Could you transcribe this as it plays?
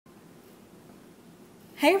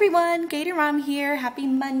Hey everyone, GatorMom here. Happy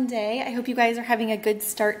Monday. I hope you guys are having a good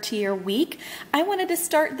start to your week. I wanted to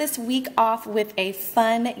start this week off with a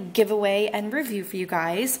fun giveaway and review for you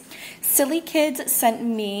guys. Silikids sent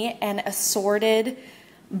me an assorted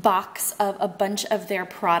box of a bunch of their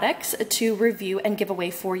products to review and give away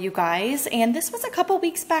for you guys, and this was a couple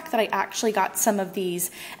weeks back that I actually got some of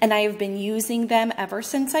these, and I have been using them ever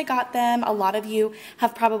since I got them. A lot of you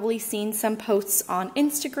have probably seen some posts on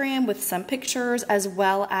Instagram with some pictures, as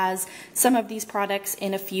well as some of these products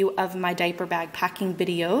in a few of my diaper bag packing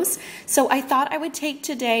videos. So I thought I would take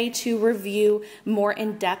today to review more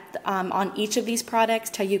in depth on each of these products,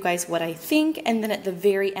 tell you guys what I think, and then at the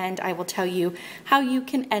very end I will tell you how you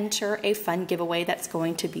can enter a fun giveaway that's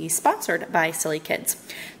going to be sponsored by Silikids.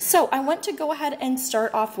 So I want to go ahead and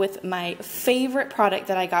start off with my favorite product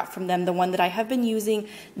that I got from them. The one that I have been using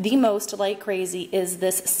the most like crazy is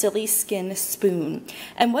this Siliskin spoon.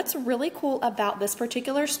 And what's really cool about this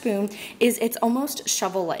particular spoon is it's almost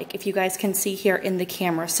shovel-like, if you guys can see here in the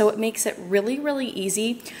camera. So it makes it really, really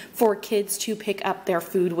easy for kids to pick up their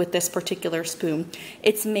food with this particular spoon.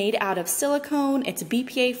 It's made out of silicone, it's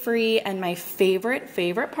BPA free, and my favorite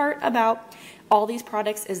part about all these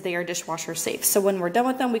products is they are dishwasher safe. So when we're done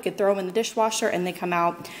with them, we could throw them in the dishwasher and they come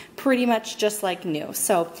out pretty much just like new.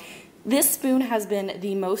 So this spoon has been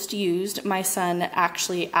the most used. My son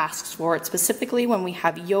actually asks for it specifically when we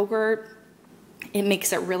have yogurt. It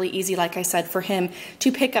makes it really easy, like I said, for him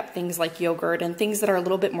to pick up things like yogurt and things that are a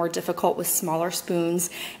little bit more difficult with smaller spoons.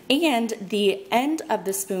 And the end of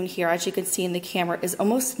the spoon here, as you can see in the camera, is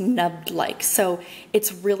almost nubbed-like. So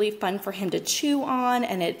it's really fun for him to chew on,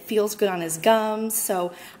 and it feels good on his gums.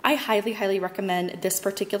 So I highly, highly recommend this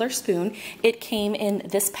particular spoon. It came in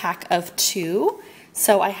this pack of 2.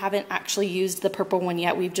 So I haven't actually used the purple one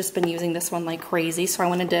yet. We've just been using this one like crazy. So I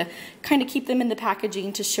wanted to kind of keep them in the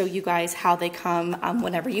packaging to show you guys how they come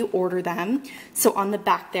whenever you order them. So on the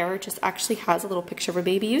back there, it just actually has a little picture of a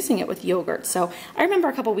baby using it with yogurt. So I remember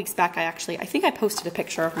a couple weeks back, I think I posted a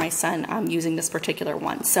picture of my son using this particular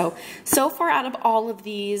one. So far out of all of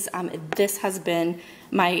these, this has been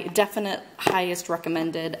my definite highest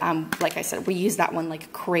recommended. Like I said, we use that one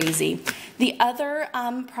like crazy. The other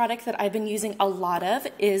product that I've been using a lot of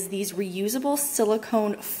is these reusable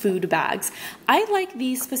silicone food bags. I like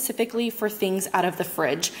these specifically for things out of the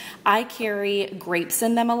fridge. I carry grapes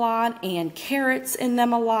in them a lot and carrots in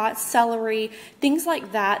them a lot, celery, things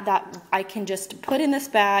like that I can just put in this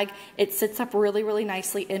bag. It sits up really, really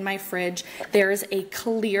nicely in my fridge. There's a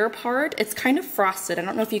clear part. It's kind of frosted. I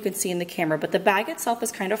don't know if you can see in the camera, but the bag itself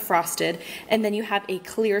is kind of frosted, and then you have a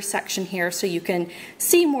clear section here so you can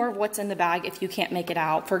see more of what's in the bag if you can't make it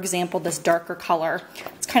out. For example, this darker color,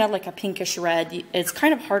 it's kind of like a pinkish red. It's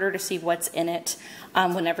kind of harder to see what's in it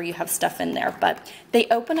whenever you have stuff in there, but they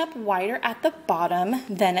open up wider at the bottom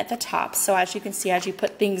than at the top. So as you can see, as you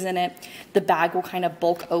put things in it, the bag will kind of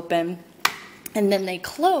bulk open, and then they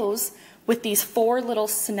close with these 4 little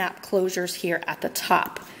snap closures here at the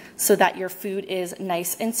top, so that your food is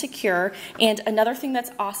nice and secure. And another thing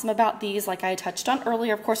that's awesome about these, like I touched on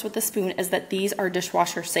earlier, of course, with the spoon, is that these are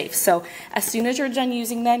dishwasher safe. So as soon as you're done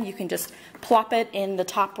using them, you can just plop it in the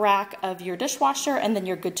top rack of your dishwasher, and then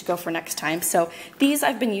you're good to go for next time. So these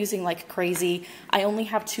I've been using like crazy. I only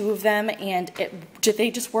have 2 of them, and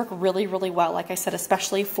they just work really, really well. Like I said,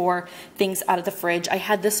 especially for things out of the fridge. I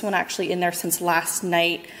had this one actually in there since last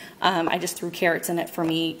night. I just threw carrots in it for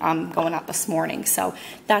me going out this morning. So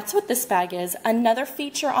that's what this bag is. Another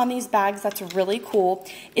feature on these bags that's really cool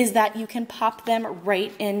is that you can pop them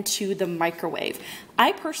right into the microwave.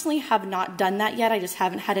 I personally have not done that yet. I just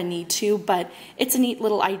haven't had a need to, but it's a neat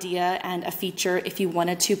little idea and a feature if you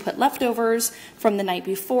wanted to put leftovers from the night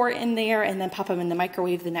before in there and then pop them in the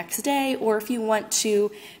microwave the next day, or if you want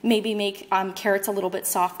to maybe make carrots a little bit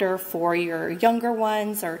softer for your younger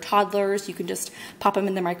ones or toddlers, you can just pop them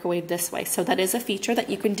in the microwave this way. So that is a feature that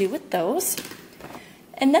you can do with those.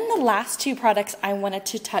 And then the last 2 products I wanted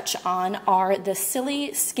to touch on are the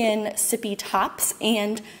Siliskin sippy tops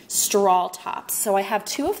and straw tops. So I have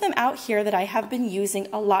 2 of them out here that I have been using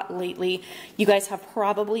a lot lately. You guys have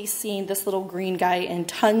probably seen this little green guy in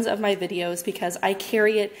tons of my videos because I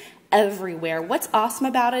carry it everywhere. What's awesome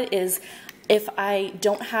about it is if I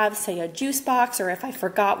don't have, say, a juice box, or if I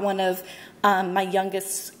forgot one of my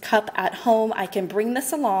youngest cup at home, I can bring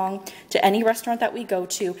this along to any restaurant that we go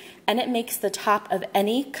to, and it makes the top of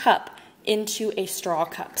any cup into a straw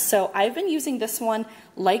cup. So I've been using this one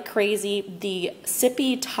like crazy. The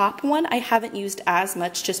sippy top one I haven't used as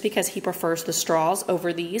much just because he prefers the straws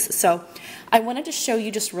over these. So I wanted to show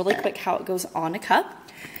you just really quick how it goes on a cup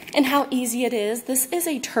and how easy it is. This is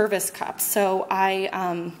a Tervis cup. So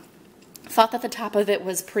I Thought that the top of it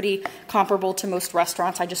was pretty comparable to most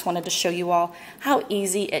restaurants. I just wanted to show you all how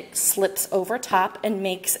easy it slips over top and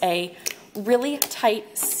makes a really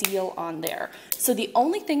tight seal on there. So the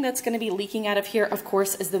only thing that's going to be leaking out of here, of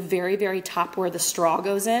course, is the very, very top where the straw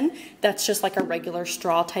goes in. That's just like a regular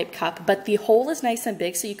straw type cup, but the hole is nice and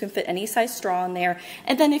big so you can fit any size straw in there.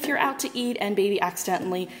 And then if you're out to eat and baby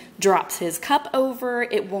accidentally drops his cup over,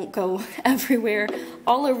 it won't go everywhere,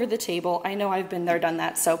 all over the table. I know I've been there, done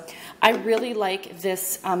that. So I really like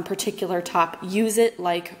this particular top. Use it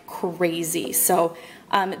like crazy. So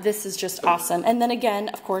this is just awesome. And then again,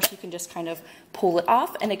 of course, you can just kind of pull it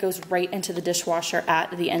off and it goes right into the dishwasher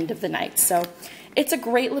at the end of the night. So it's a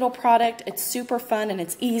great little product. It's super fun and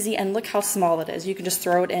it's easy, and look how small it is. You can just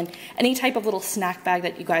throw it in any type of little snack bag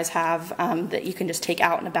that you guys have that you can just take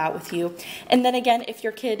out and about with you. And then again, if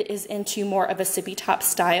your kid is into more of a sippy top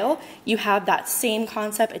style, you have that same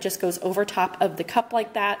concept. It just goes over top of the cup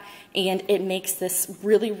like that, and it makes this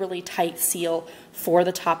really, really tight seal for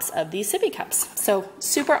the tops of these sippy cups. So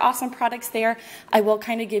super awesome products there. I will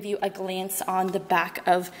kind of give you a glance on the back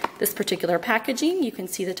of this particular packaging. You can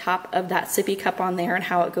see the top of that sippy cup on there and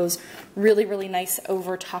how it goes really, really nice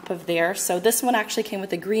over top of there. So this one actually came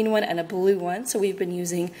with a green one and a blue one, so we've been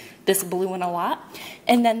using this blue one a lot.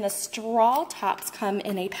 And then the straw tops come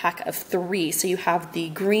in a pack of 3. So you have the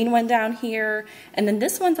green one down here, and then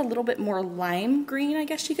this one's a little bit more lime green, I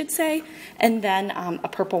guess you could say, and then a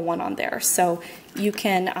purple one on there. So you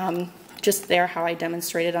can just there how I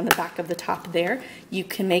demonstrated on the back of the top there, you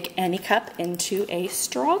can make any cup into a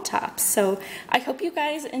straw top. So I hope you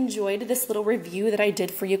guys enjoyed this little review that I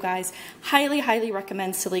did for you guys. Highly, highly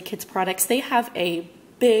recommend Silikids products. They have a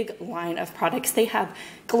big line of products. They have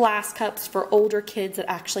glass cups for older kids that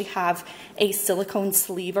actually have a silicone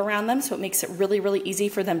sleeve around them, so it makes it really, really easy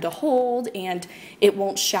for them to hold, and it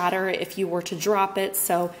won't shatter if you were to drop it.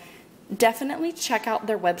 So definitely check out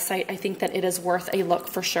their website. I think that it is worth a look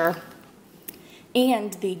for sure.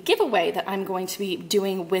 And the giveaway that I'm going to be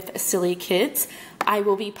doing with Silikids, I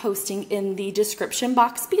will be posting in the description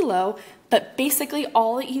box below. But basically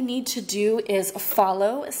all that you need to do is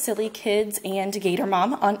follow Silikids and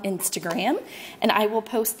GatorMom on Instagram, and I will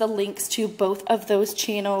post the links to both of those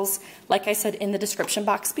channels, like I said, in the description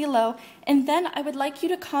box below. And then I would like you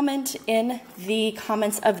to comment in the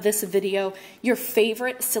comments of this video your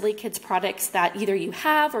favorite Silikids products that either you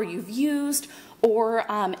have or you've used, or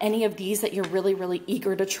any of these that you're really, really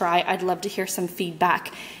eager to try. I'd love to hear some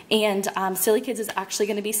feedback. And Silikids is actually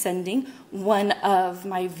going to be sending one of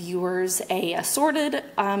my viewers a assorted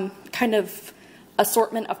kind of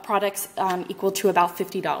assortment of products equal to about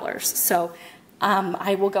 $50. So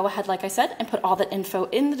I will go ahead, like I said, and put all that info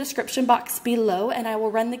in the description box below, and I will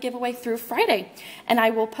run the giveaway through Friday. And I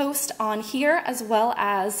will post on here as well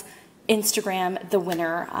as Instagram the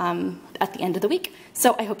winner at the end of the week.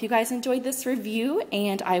 So I hope you guys enjoyed this review,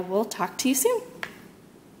 and I will talk to you soon.